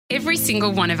Every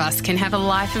single one of us can have a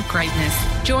life of greatness.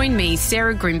 Join me,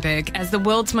 Sarah Grimberg, as the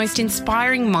world's most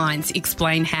inspiring minds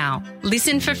explain how.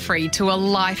 Listen for free to A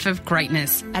Life of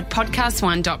Greatness at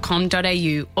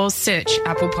podcast1.com.au or search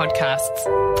Apple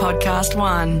Podcasts. Podcast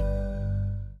One.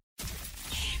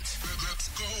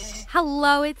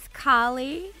 Hello, it's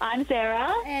Carly. I'm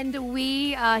Sarah. And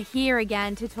we are here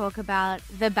again to talk about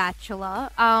The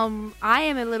Bachelor. I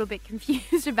am a little bit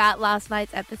confused about last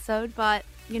night's episode, but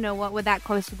you know what? We're that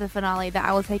close to the finale that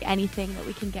I will take anything that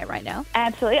we can get right now.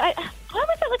 Absolutely. I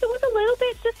almost felt like it was a little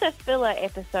bit just a filler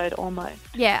episode almost.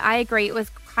 Yeah, I agree. It was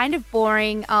kind of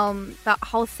boring. The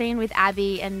whole scene with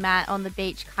Abby and Matt on the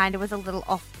beach kind of was a little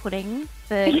off-putting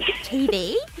for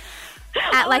TV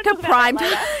at like a prime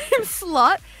time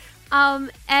slot.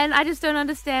 And I just don't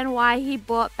understand why he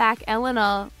brought back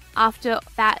Eleanor after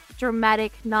that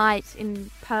dramatic night in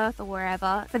Perth or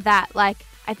wherever for that. Like,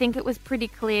 I think it was pretty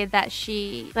clear that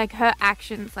her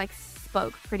actions,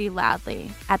 spoke pretty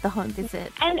loudly at the home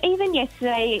visit. And even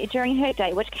yesterday during her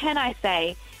date, which can I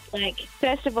say,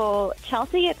 first of all,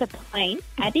 Chelsea gets a plane.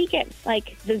 Abby gets,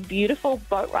 this beautiful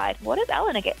boat ride. What does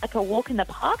Eleanor get? A walk in the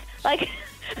park?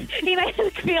 He made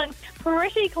his feelings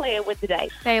pretty clear with the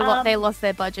date. They lost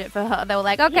their budget for her. They were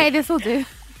like, okay, this will do.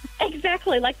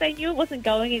 Exactly. They knew it wasn't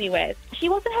going anywhere. She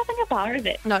wasn't having a bar of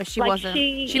it. No, she wasn't.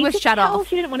 She was shut off.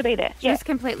 She didn't want to be there. She was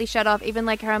completely shut off. Even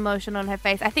her emotion on her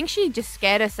face. I think she just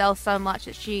scared herself so much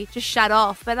that she just shut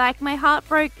off. But my heart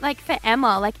broke for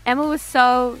Emma. Emma was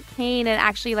so keen and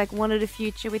actually wanted a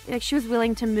future with. She was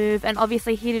willing to move. And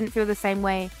obviously he didn't feel the same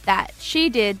way that she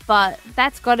did. But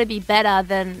that's got to be better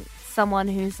than someone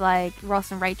who's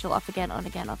Ross and Rachel off again, on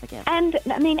again, off again. And,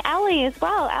 Ellie as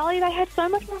well. Ellie, they had so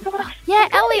much more going on. Yeah,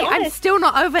 Ellie. I'm still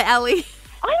not over Ellie.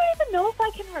 I don't even know if I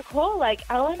can recall,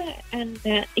 Eleanor and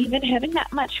Matt even having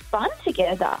that much fun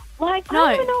together. I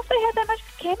don't even know if they had that much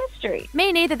chemistry.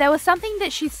 Me neither. There was something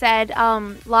that she said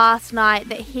last night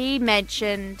that he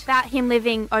mentioned about him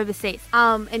living overseas.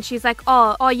 And she's like,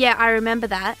 oh yeah, I remember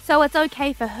that. So it's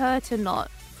okay for her to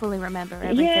not fully remember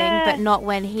everything, but not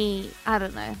when I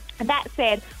don't know. That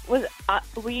said,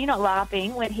 were you not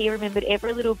laughing when he remembered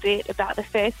every little bit about the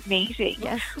first meeting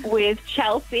with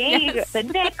Chelsea? Yes. The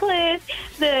necklace,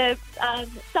 the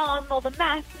song, all the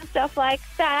maths and stuff like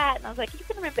that. And I was like, you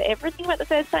can remember everything about the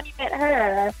first time you met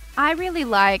her. I really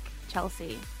like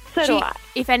Chelsea. So do I.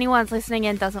 If anyone's listening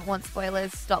and doesn't want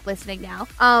spoilers, stop listening now.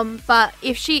 But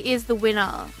if she is the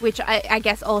winner, which I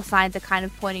guess all signs are kind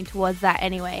of pointing towards that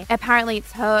anyway, apparently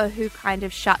it's her who kind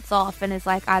of shuts off and is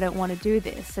like, I don't want to do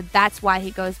this. So that's why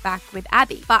he goes back with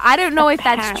Abby. But I don't know if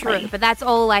that's true. But that's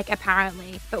all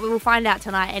apparently. But we will find out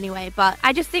tonight anyway. But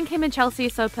I just think him and Chelsea are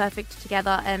so perfect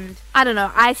together. And I don't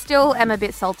know. I still am a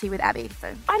bit salty with Abby.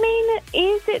 So. I mean,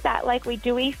 is it that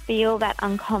do we feel that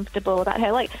uncomfortable about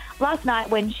her? Last night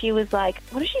when she was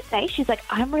what did she say? She's like,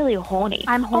 I'm really horny.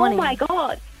 I'm horny. Oh my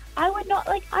God. I would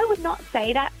not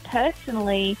say that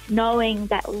personally, knowing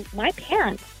that my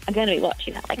parents are going to be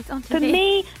watching that. For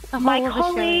me, my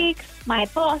colleagues, my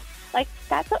boss,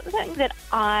 that's not something that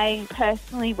I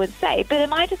personally would say. But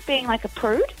am I just being a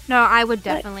prude? No, I would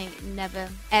definitely never,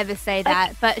 ever say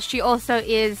that. But she also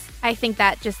is, I think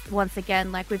that just once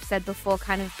again, we've said before,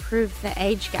 kind of proves the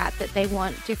age gap that they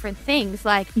want different things.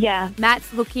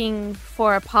 Matt's looking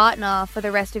for a partner for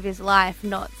the rest of his life,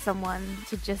 not someone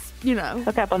to just,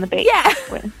 hook up on the beach. Yeah.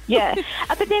 Yeah.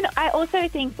 But then I also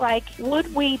think,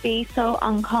 would we be so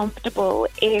uncomfortable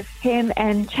if him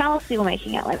and Chelsea were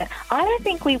making out like that? I don't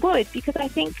think we would, because I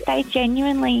think they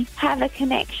genuinely have a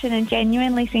connection and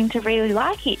genuinely seem to really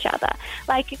like each other.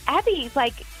 Abby's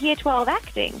year 12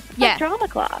 acting. Drama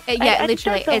class. Yeah, I literally.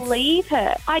 just don't believe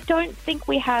her. I don't think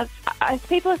we have...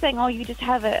 people are saying, oh, you just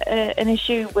have an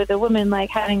issue with a woman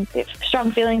having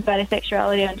strong feelings about her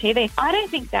sexuality on TV. I don't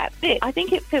think that's it. I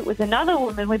think if it was another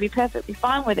woman, we'd be perfectly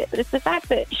fine with it. But it's the fact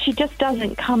that she just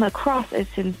doesn't come across as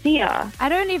sincere. I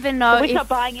don't even know if not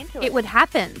buying into it would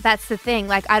happen. That's the thing.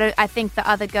 I think the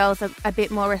other girls are a bit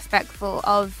more respectful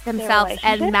of themselves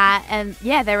and Matt and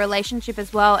their relationship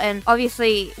as well. And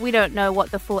obviously we don't know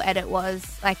what the full edit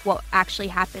was, what actually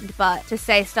happened, but to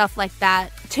say stuff like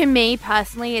that, to me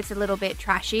personally, it's a little bit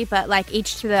trashy, but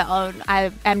each to their own.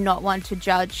 I am not one to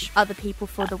judge other people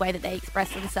for the way that they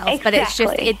express themselves. Exactly. But it's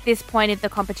just at this point of the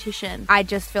competition, I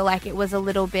just feel like it was a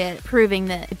little bit proving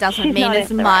that it doesn't mean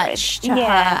as much to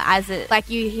her as it,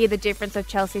 you hear the difference of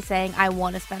Chelsea saying, I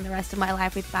want to spend the rest of my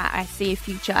life with Matt, I see a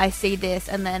future, I see this.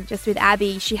 And then just with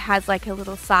Abby, she has her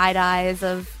little side eyes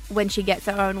of when she gets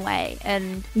her own way.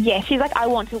 And she's like, I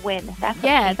want to win. That's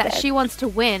what she wants to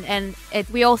win. And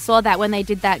we all saw that when they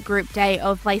did that group date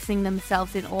of placing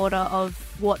themselves in order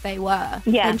of what they were.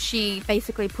 Yeah. And she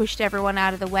basically pushed everyone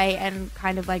out of the way and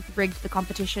kind of like rigged the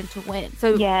competition to win.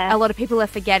 So Yeah. a lot of people are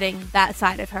forgetting that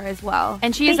side of her as well.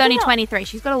 And she is But only yeah. 23.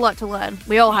 She's got a lot to learn.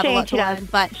 We all have a lot to learn,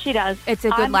 but she does. it's a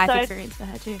good life experience for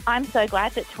her too. I'm so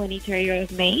glad that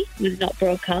 23-year-old me was not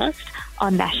broadcast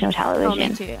on national television. Oh,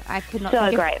 me too. I could not So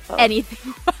think grateful. of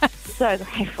anything worse. So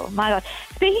grateful. My God.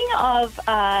 Speaking of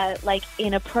like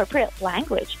inappropriate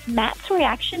language, Matt's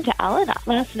reaction to Eleanor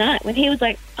last night when he was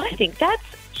like, I think that's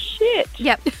shit.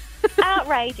 Yep.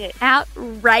 Outrageous.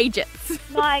 Outrageous.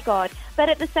 My God. But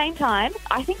at the same time,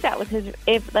 I think that was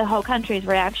the whole country's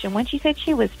reaction when she said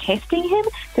she was testing him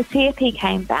to see if he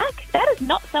came back. That is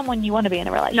not someone you want to be in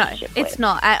a relationship with. No, it's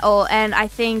not at all. And I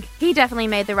think he definitely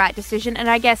made the right decision. And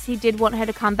I guess he did want her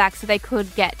to come back so they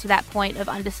could get to that point of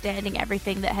understanding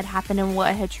everything that had happened and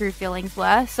what her true feelings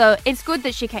were. So it's good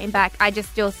that she came back. I just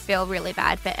still feel really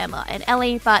bad for Emma and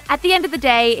Ellie. But at the end of the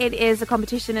day, it is a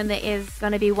competition and there is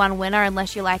going to be one winner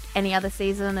unless you like any other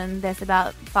season and there's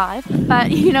about 5.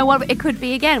 But you know what? It could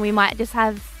be again. We might just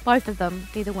have both of them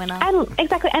be the winner. And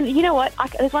exactly. And you know what?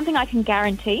 There's one thing I can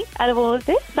guarantee out of all of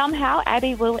this. Somehow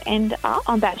Abby will end up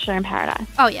on Bachelor in Paradise.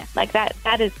 Oh, yeah. Like that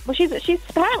is... Well, she's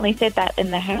apparently said that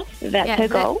in the house. That's her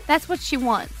goal. That's what she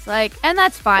wants. Like, and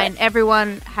that's fine. Yeah.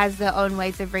 Everyone has their own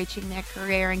ways of reaching their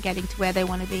career and getting to where they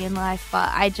want to be in life.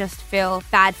 But I just feel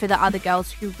bad for the other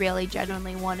girls who really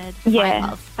genuinely wanted my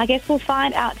love. I guess we'll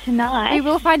find out tonight. We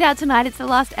will find out tonight. It's the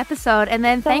last episode. And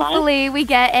then thankfully we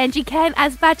get Angie Kent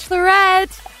as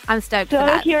Bachelorette. I'm stoked for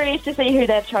that. So curious to see who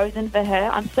they've chosen for her.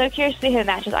 I'm so curious to see her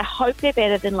matches. I hope they're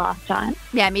better than last time.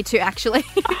 Yeah, me too, actually.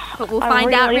 But we'll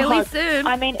find out really soon.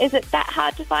 I mean, is it that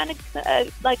hard to find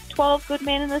like 12 good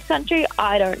men in this country?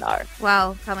 I don't know.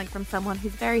 Well, coming from someone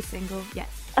who's very single, yes.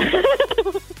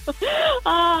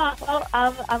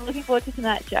 I'm looking forward to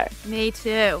tonight's show. Me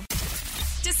too.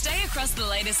 To stay across the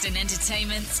latest in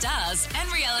entertainment, stars,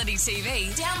 and reality TV,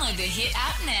 download the Hit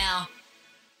app now.